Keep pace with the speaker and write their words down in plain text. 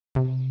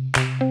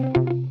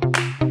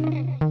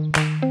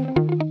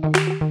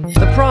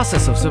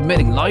process of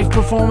submitting live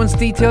performance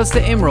details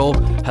to IMRO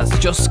has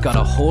just got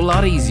a whole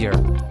lot easier.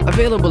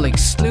 Available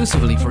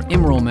exclusively for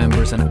IMRO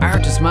members and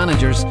artist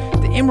managers,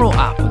 the IMRO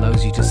app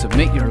allows you to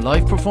submit your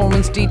live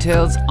performance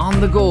details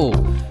on the go,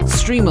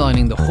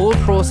 streamlining the whole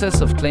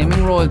process of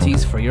claiming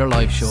royalties for your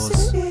live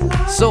shows.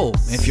 So,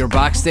 if you're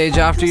backstage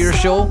after your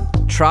show,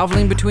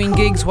 travelling between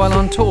gigs while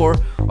on tour,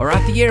 or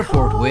at the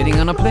airport waiting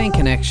on a plane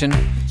connection,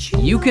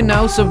 you can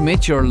now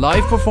submit your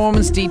live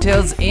performance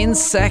details in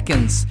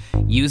seconds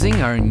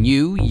using our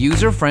new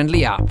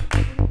user-friendly app.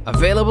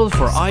 Available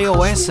for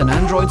iOS and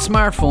Android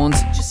smartphones,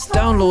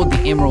 download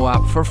the IMRO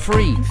app for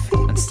free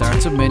and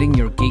start submitting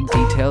your gig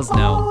details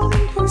now.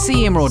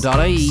 See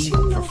imro.ie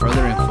for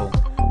further info.